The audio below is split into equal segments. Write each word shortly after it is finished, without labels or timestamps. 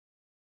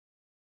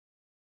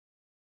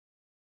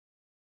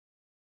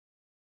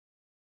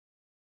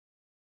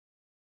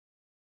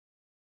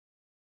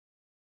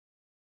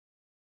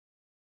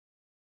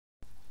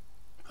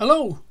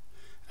Hello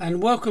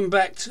and welcome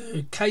back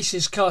to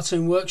Casey's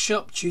Cartoon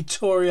Workshop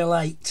Tutorial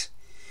 8.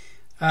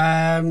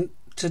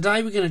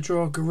 Today we're going to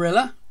draw a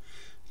gorilla.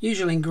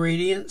 Usual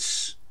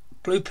ingredients: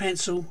 blue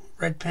pencil,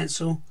 red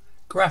pencil,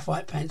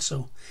 graphite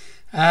pencil.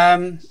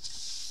 We're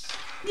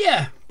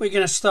going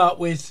to start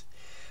with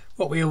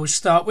what we always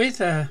start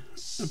with, a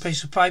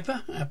piece of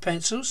paper, our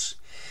pencils,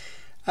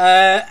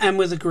 and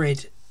with a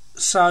grid.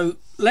 So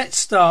let's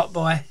start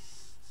by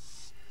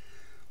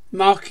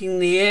marking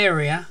the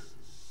area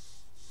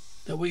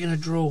that we're going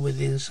to draw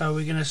within. So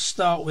we're going to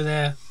start with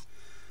our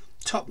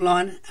top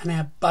line and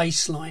our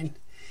base line,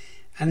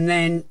 and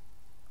then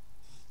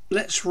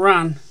let's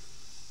run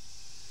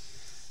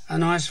a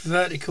nice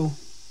vertical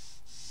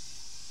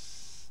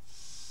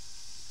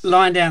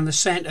line down the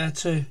center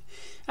to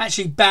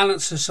actually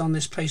balance us on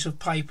this piece of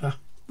paper.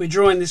 We're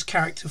drawing this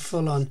character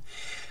full on.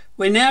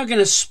 We're now going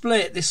to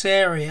split this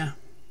area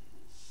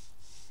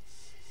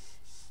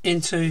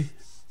into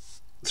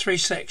 3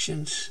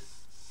 sections.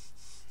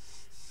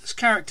 This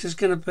character is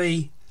going to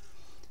be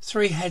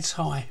 3 heads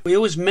high. We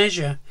always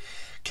measure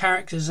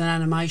characters and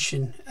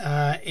animation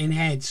in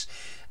heads,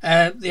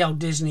 the old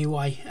Disney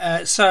way.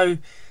 So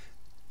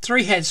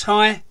 3 heads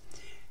high.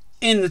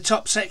 In the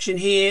top section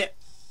here,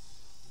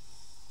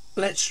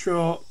 let's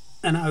draw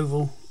an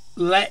oval.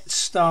 Let's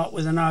start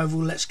with an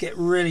oval. Let's get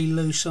really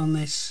loose on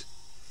this.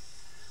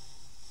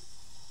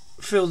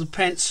 Fill the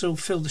pencil,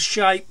 fill the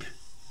shape.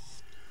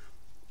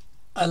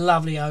 A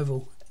lovely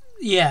oval.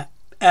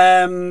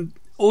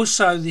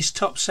 Also, this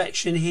top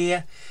section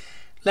here,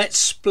 let's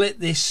split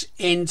this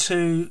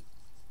into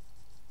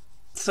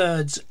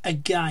thirds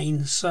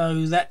again.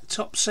 So that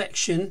top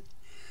section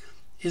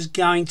is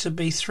going to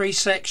be 3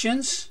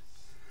 sections.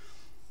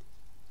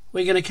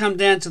 We're going to come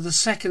down to the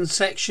second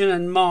section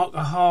and mark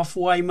a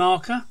halfway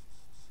marker,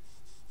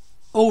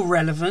 all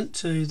relevant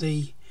to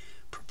the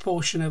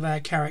proportion of our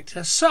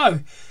character. So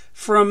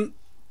from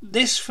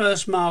this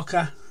first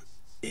marker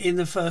in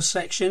the first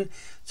section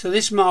to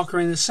this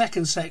marker in the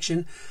second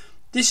section,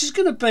 this is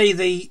going to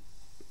be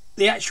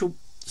the actual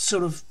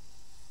sort of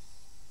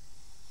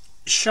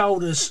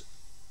shoulders.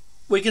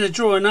 We're going to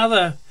draw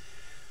another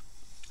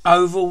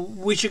oval,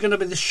 which are going to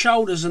be the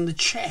shoulders and the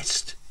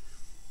chest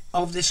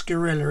of this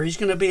gorilla. He's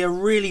going to be a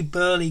really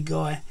burly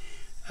guy,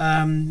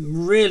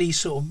 really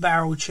sort of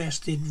barrel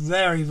chested,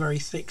 very, very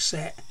thick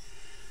set,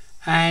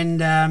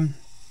 and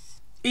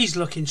he's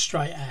looking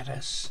straight at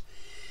us.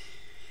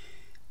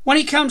 When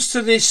he comes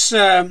to this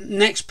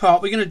next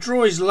part, we're going to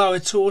draw his lower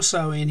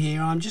torso in here.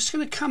 I'm just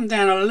going to come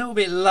down a little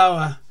bit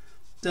lower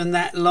than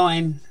that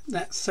line,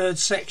 that third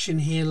section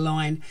here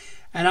line,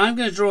 and I'm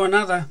going to draw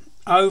another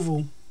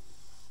oval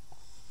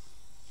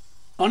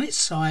on its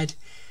side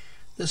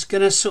that's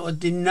going to sort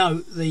of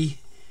denote the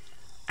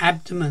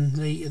abdomen,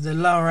 the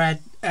lower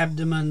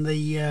abdomen,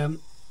 the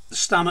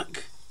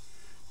stomach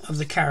of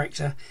the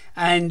character.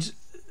 And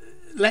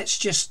let's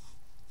just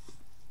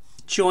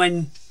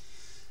join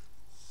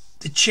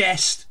the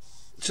chest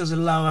to the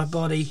lower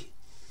body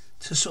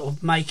to sort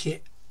of make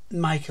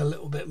a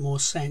little bit more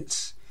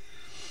sense.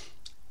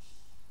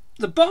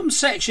 The bottom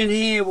section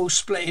here will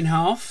split in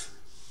half.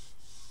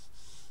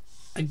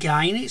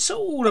 Again, it's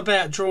all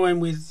about drawing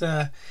with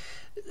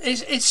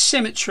it's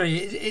symmetry,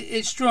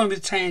 it's drawing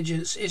with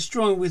tangents, it's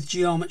drawing with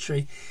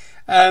geometry.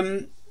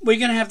 We're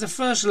going to have the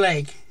first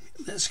leg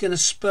that's going to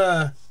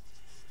spur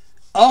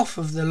off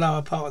of the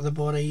lower part of the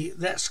body.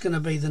 That's going to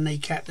be the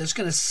kneecap that's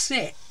going to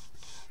sit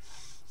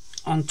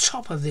on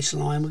top of this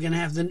line. We're going to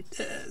have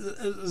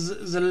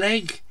the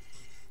leg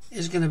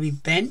is going to be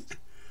bent,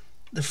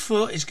 the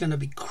foot is going to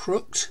be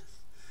crooked,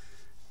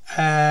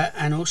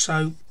 and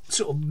also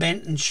sort of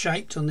bent and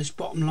shaped on this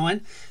bottom line.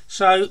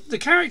 So the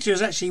character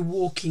is actually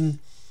walking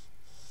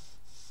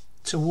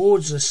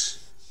towards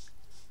us.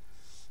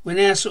 We're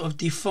now sort of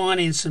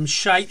defining some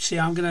shapes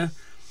here. I'm going to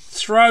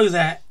throw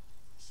that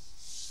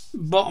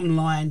bottom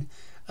line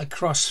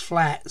across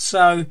flat.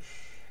 So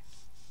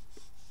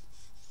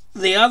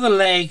the other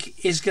leg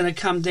is going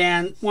to come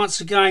down. Once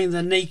again,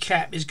 the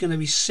kneecap is going to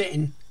be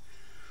sitting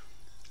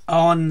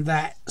on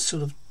that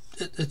sort of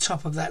at the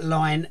top of that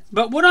line.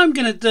 But what I'm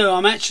going to do,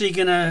 I'm actually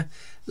going to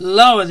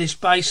lower this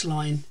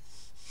baseline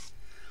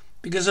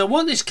because I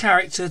want this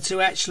character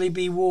to actually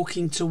be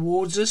walking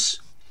towards us.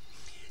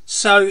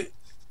 So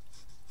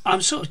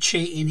I'm sort of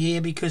cheating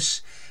here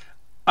because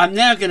I'm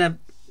now going to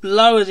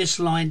lower this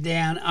line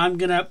down. I'm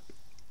going to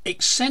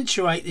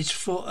accentuate this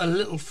foot a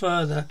little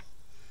further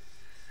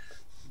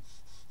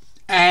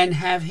and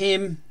have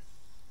him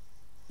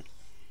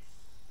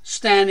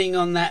standing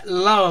on that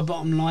lower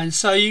bottom line.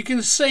 So you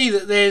can see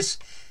that there's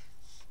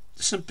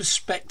some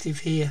perspective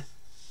here.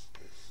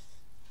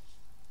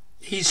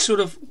 He's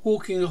sort of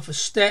walking off a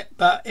step,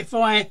 but if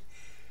I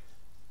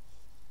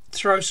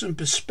throw some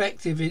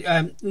perspective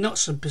in, not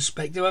some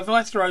perspective, if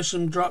I throw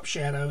some drop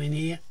shadow in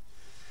here,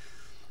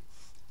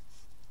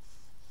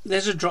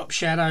 there's a drop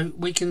shadow.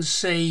 We can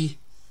see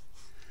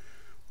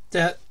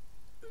that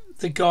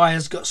the guy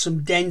has got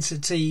some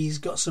density, he's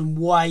got some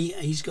weight,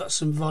 he's got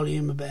some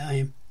volume about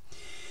him.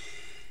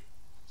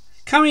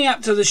 Coming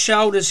up to the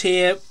shoulders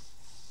here,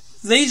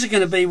 these are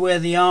going to be where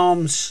the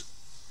arms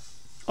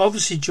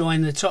obviously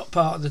join the top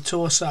part of the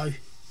torso,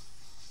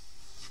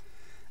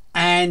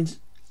 and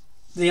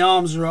the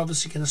arms are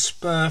obviously going to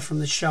spur from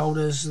the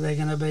shoulders. They're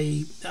going to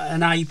be,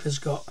 an ape has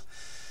got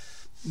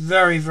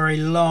very, very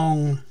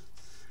long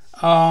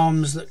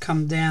arms that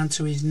come down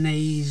to his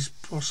knees,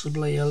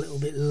 possibly a little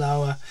bit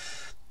lower.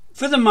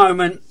 For the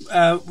moment,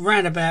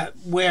 round about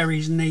where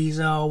his knees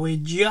are, we're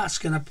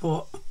just going to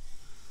put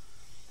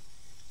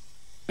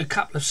a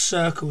couple of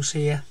circles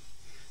here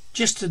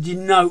just to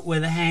denote where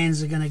the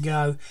hands are going to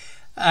go,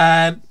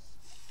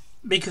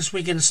 because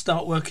we're going to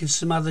start working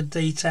some other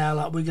detail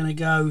up.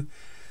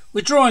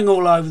 We're drawing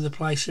all over the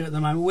place here at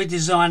the moment. We're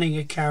designing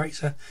a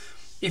character.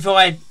 If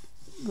I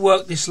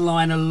work this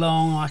line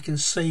along, I can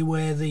see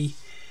where the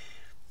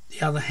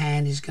other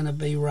hand is going to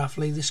be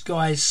roughly. This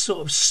guy is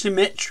sort of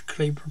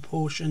symmetrically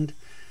proportioned,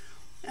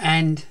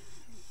 and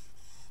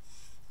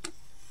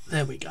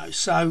there we go.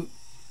 So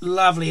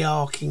lovely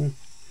arcing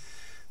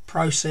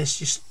process.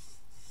 Just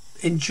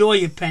enjoy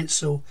your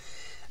pencil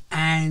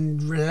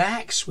and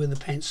relax with the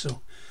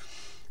pencil.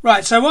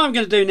 Right, so what I'm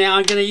going to do now,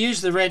 I'm going to use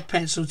the red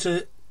pencil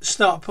to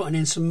start putting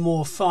in some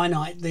more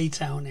finite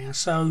detail now.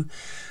 So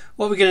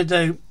what we're going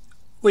to do,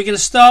 we're going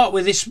to start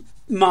with this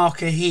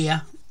marker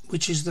here,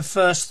 which is the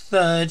first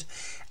third,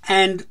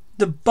 and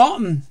the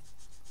bottom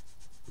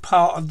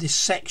part of this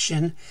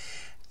section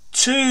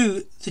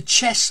to the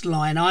chest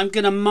line. I'm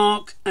going to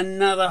mark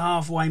another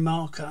halfway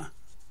marker,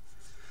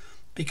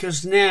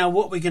 because now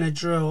what we're going to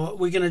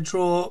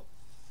draw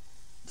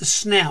the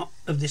snout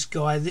of this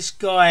guy. This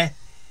guy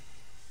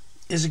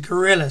is a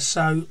gorilla,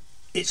 so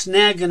it's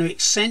now going to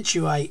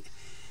accentuate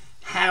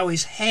how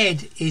his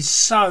head is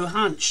so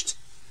hunched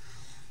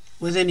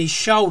within his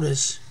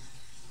shoulders.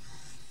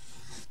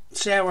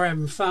 See how we're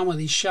having fun with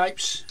these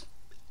shapes?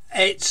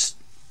 It's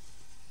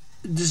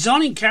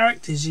designing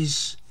characters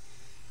is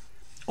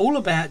all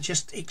about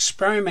just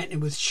experimenting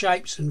with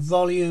shapes and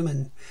volume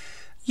and,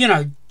 you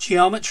know,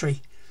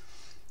 geometry.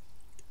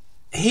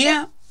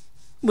 Here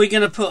we're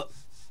going to put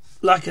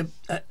like a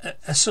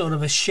sort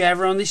of a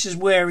chevron. This is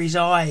where his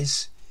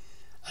eyes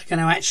are going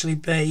to actually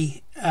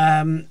be,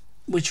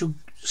 which will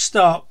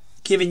start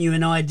giving you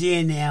an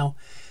idea now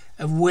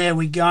of where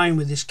we're going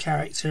with this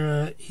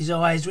character. His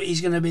eyes,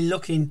 he's going to be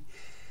looking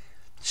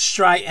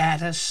straight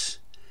at us.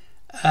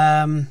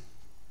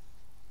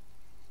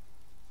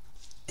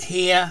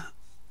 Here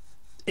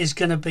is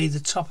going to be the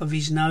top of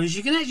his nose.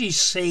 You can actually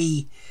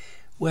see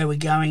where we're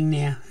going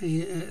now.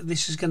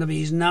 This is going to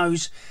be his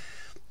nose.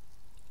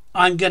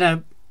 I'm going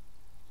to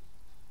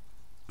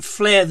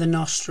flare the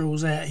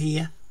nostrils out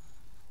here,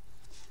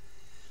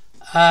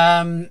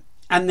 and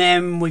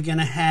then we're going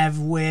to have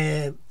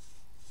where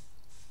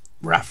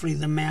roughly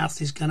the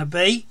mouth is going to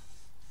be,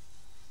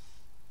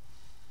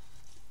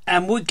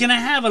 and we're going to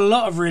have a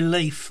lot of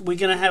relief. We're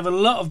going to have a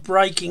lot of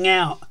breaking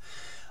out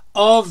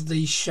of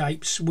these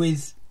shapes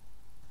with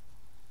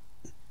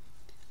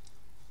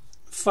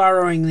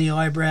furrowing the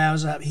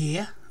eyebrows up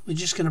here. We're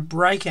just going to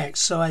break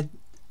outside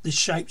the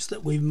shapes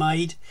that we've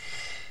made.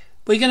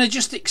 We're going to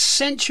just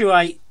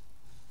accentuate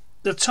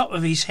the top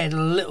of his head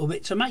a little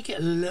bit to make it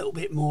a little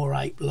bit more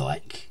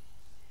ape-like.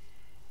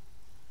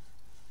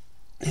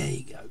 There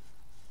you go.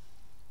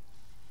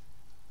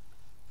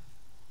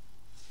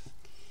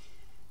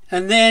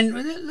 And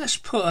then let's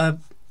put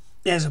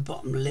there's a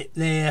bottom lip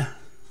there.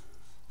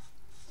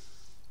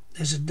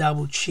 There's a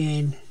double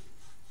chin.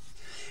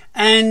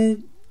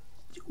 And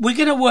we're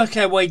going to work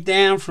our way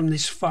down from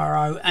this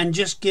furrow and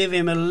just give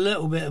him a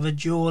little bit of a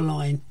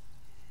jawline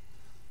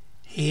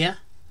here,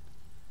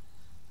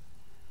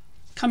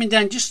 coming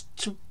down just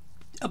to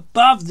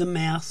above the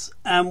mouth,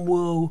 and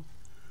we'll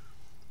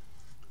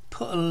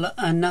put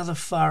another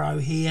furrow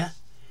here,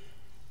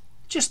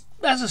 just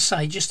as I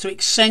say, just to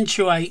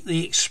accentuate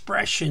the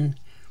expression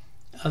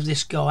of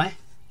this guy.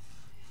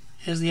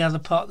 Here's the other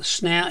part of the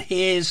snout.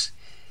 Here's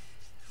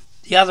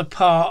the other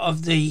part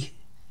of the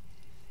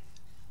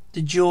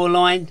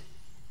jawline,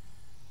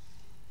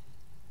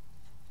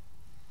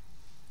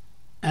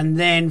 and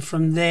then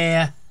from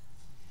there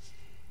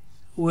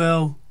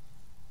we'll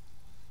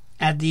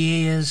add the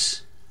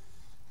ears,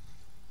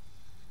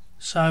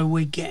 so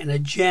we're getting a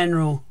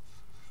general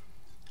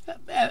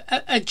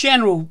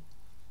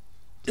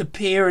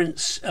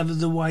appearance of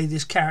the way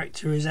this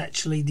character is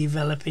actually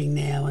developing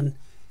now. And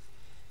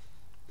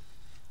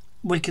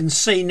we can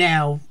see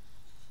now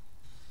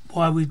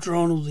why we've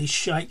drawn all these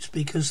shapes,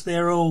 because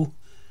they're all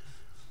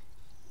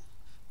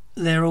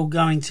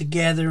going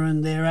together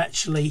and they're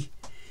actually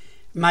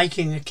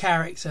making a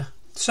character.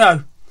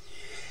 So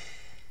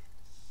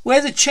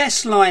where the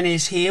chest line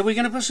is here, we're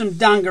going to put some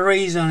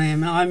dungarees on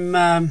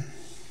him.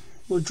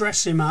 We'll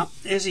dress him up.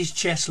 There's his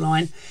chest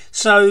line.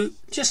 So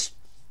just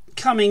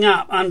coming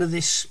up under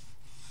this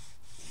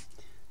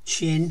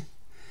chin,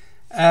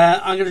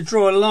 I'm going to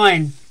draw a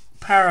line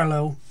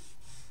parallel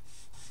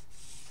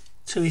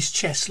to his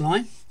chest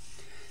line.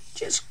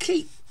 Just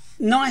keep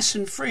nice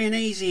and free and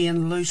easy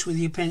and loose with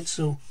your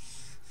pencil.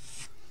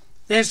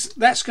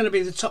 That's going to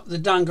be the top of the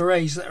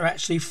dungarees that are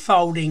actually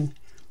folding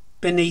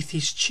beneath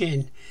his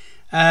chin.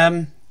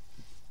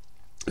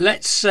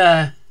 Let's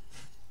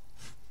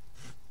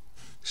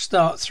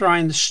start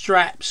throwing the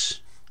straps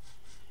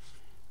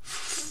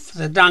for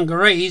the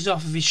dungarees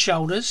off of his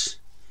shoulders.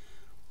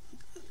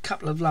 A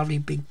couple of lovely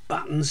big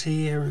buttons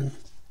here, and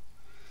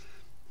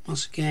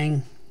once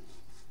again,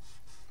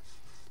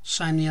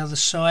 same the other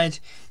side.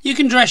 You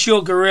can dress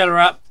your gorilla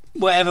up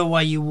whatever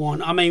way you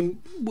want. I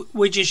mean,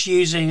 we're just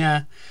using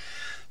a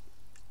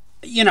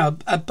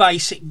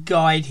basic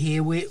guide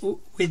here. We're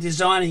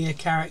designing a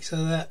character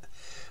that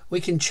we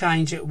can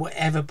change at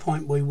whatever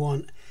point we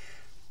want.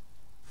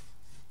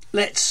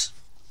 Let's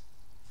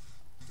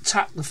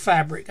tuck the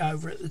fabric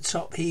over at the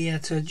top here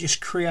to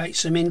just create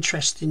some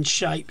interesting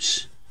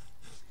shapes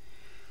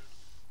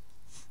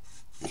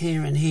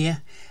here and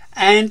here.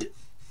 And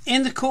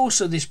in the course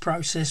of this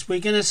process,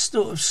 we're going to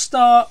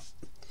start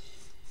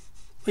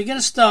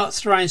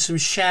throwing some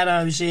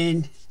shadows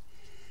in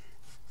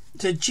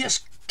to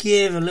just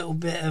give a little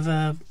bit of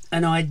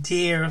an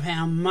idea of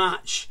how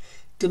much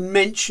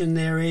dimension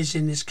there is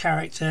in this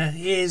character.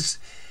 Here's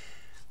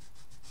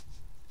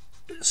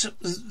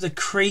the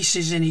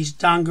creases in his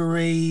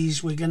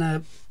dungarees. We're going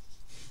to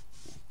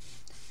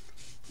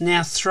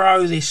now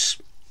throw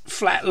this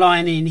flat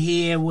line in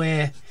here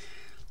where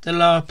the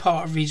lower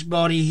part of his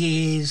body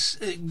here is.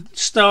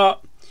 Start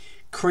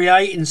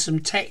creating some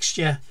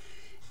texture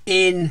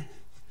in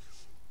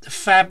the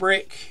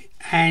fabric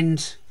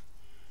and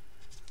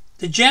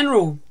the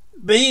general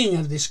being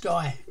of this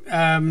guy.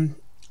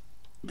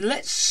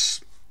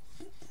 Let's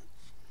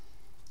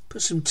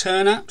put some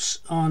turn-ups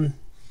on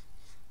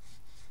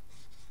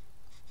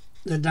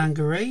the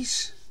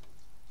dungarees.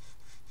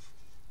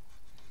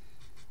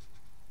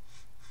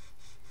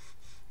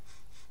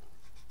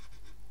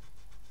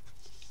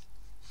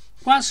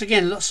 Once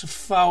again, lots of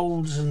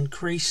folds and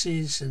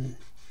creases and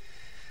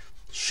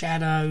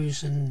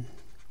shadows, and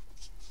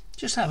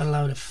just have a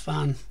load of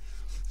fun.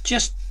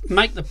 Just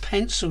make the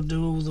pencil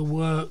do all the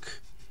work.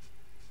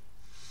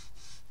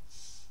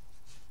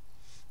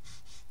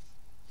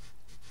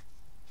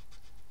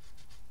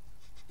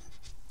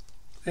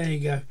 There you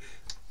go.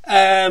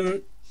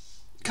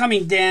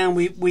 Coming down,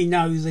 we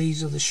know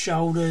these are the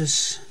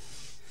shoulders.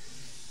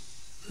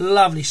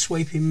 Lovely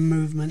sweeping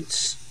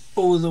movements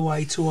all the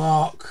way to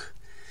arc.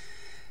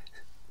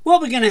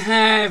 What we're going to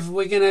have,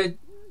 we're going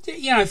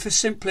to, for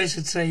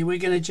simplicity, we're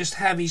going to just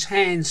have his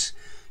hands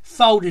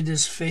folded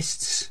as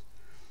fists.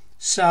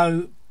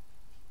 So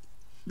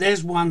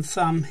there's one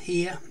thumb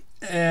here.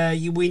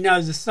 We know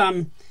the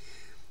thumb,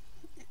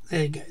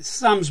 there you go,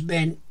 thumb's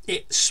bent.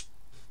 It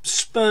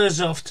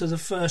spurs off to the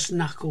first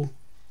knuckle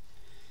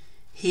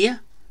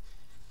here,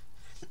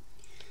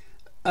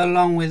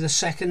 along with the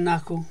second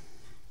knuckle,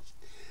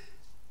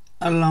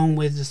 along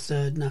with the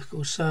third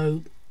knuckle.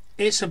 So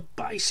it's a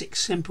basic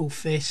simple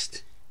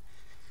fist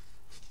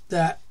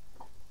that,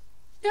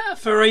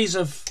 for ease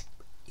of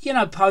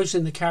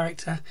posing the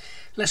character,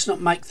 let's not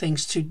make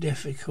things too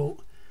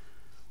difficult.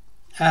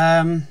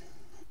 We'd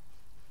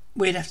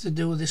have to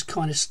do all this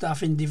kind of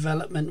stuff in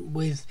development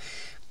with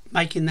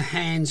making the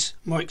hands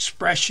more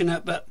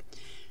expressionate, but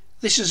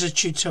this is a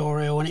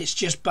tutorial and it's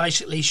just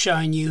basically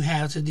showing you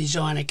how to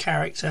design a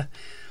character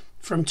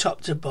from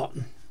top to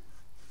bottom.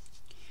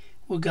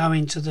 We'll go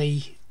into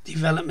the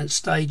development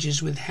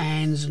stages with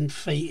hands and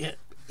feet at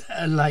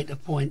a later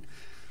point.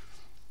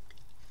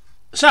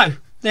 So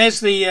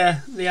there's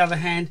the other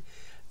hand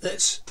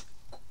that's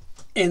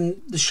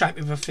in the shape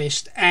of a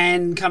fist,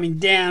 and coming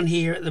down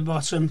here at the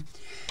bottom,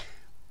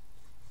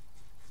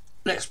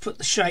 let's put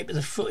the shape of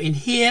the foot in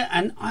here.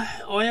 And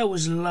I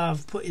always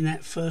love putting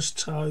that first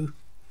toe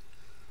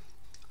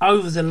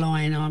over the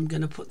line. I'm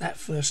going to put that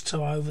first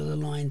toe over the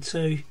line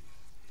too.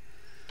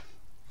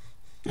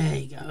 There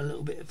you go, a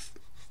little bit of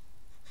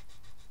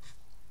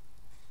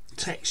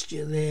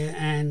texture there,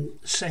 and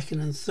second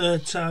and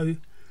third toe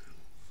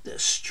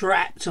that's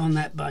strapped on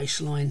that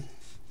baseline,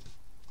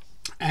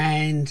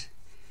 and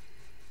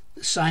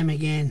the same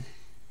again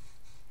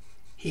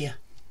here.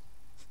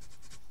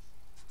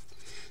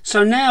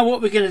 So now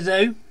what we're going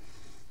to do,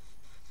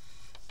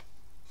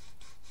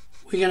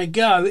 we're going to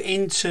go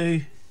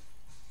into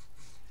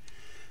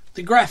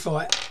the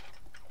graphite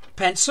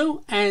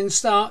pencil and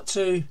start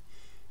to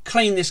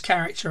clean this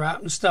character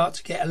up and start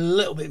to get a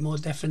little bit more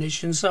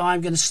definition. So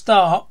I'm going to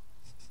start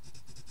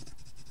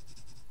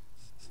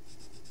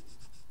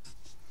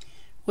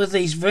with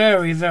these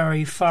very,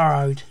 very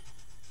furrowed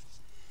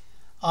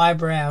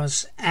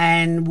eyebrows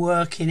and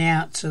working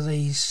out to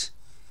these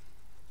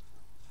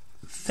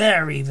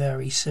very,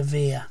 very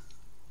severe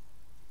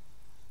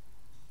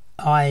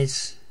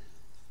eyes.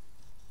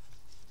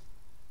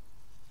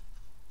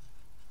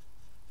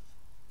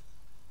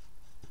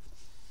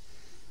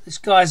 This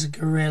guy's a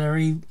gorilla.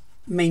 He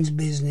means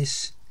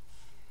business.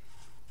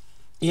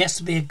 He has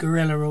to be a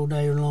gorilla all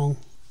day long,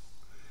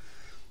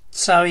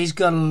 so he's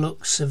got to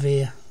look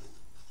severe.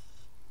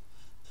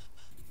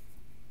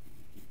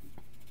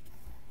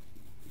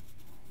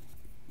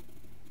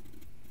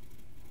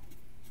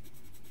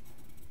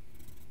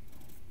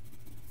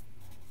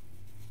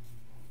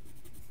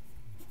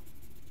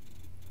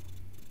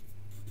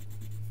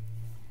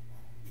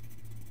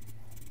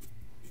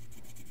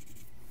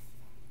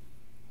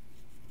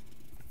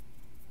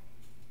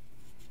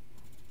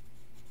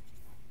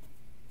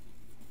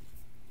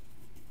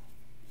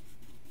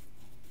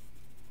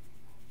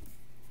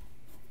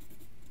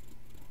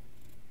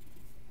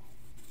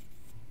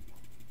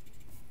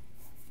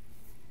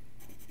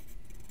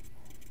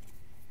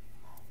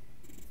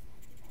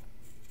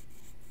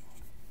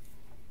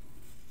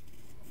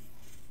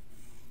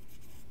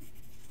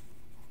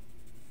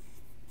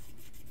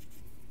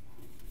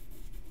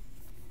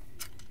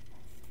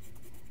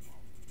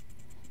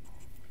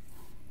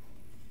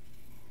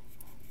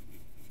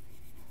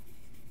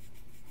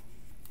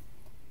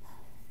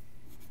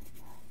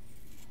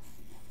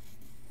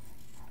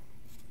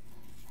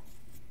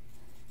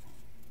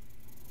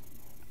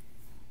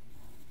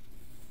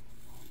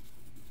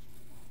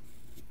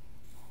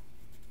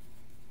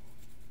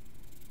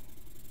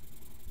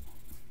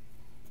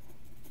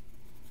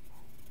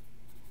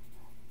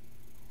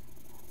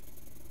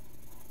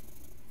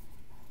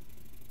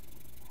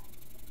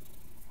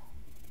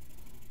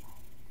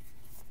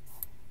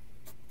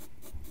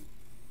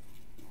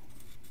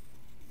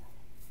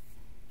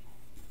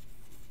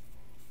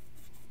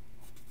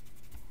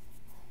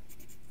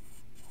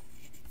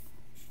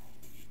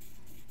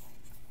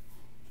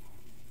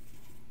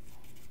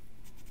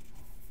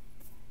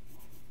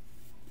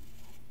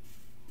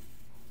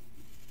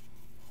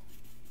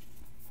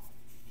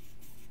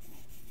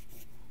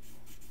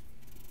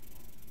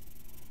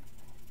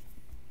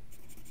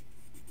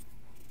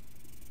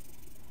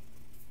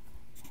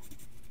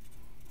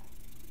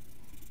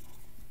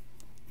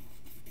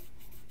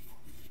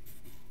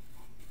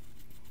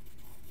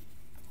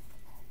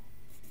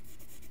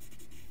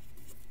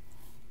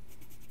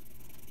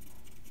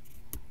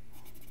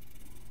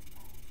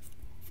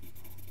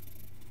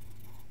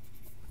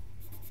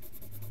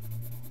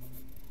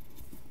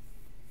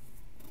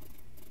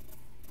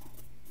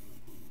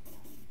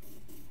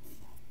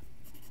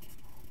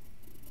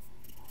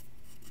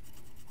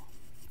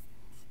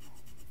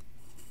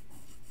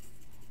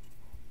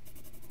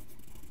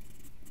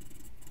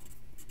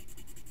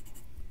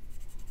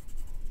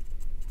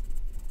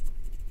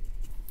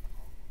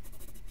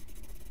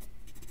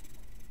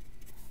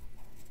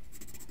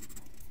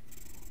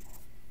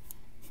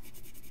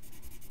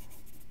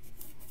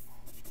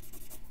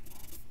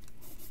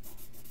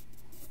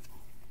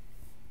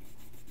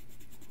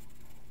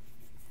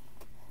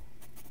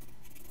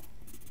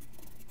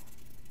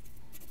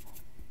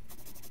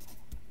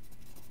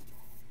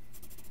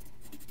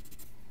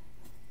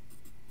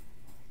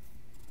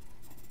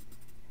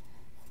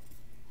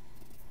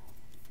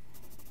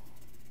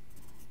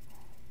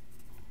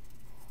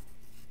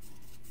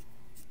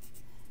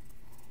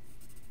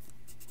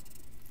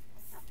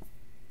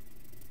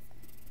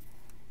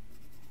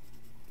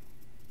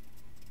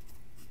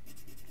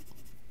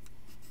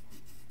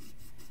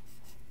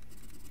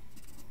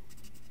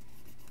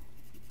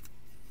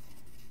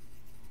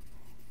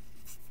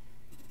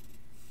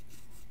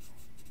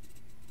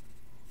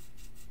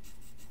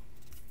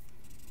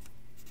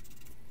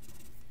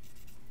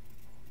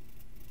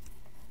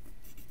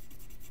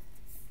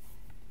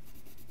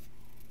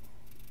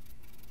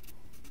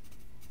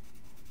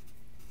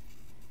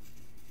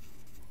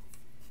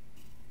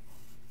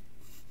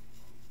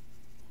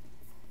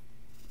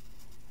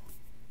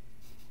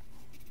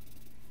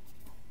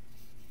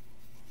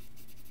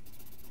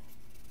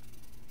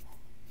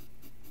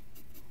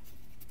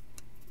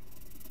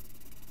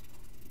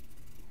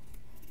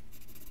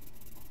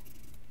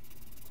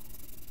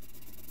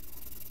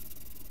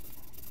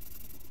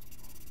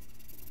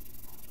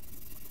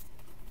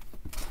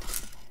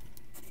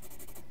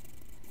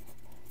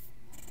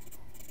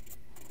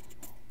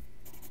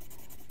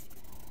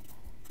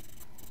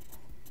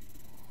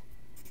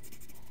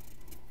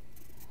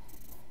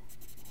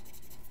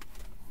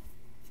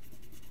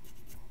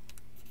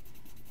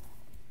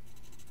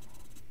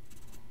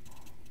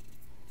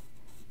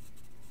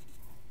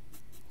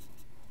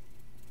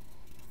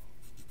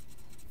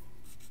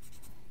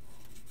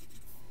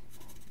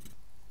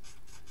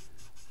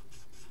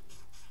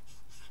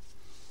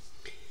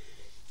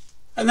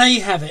 And there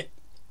you have it,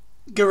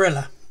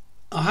 Gorilla.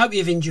 I hope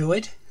you've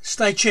enjoyed.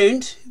 Stay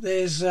tuned.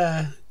 There's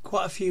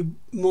quite a few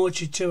more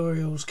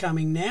tutorials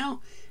coming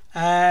now.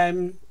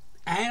 And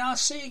I'll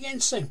see you again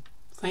soon.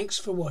 Thanks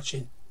for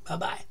watching. Bye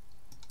bye.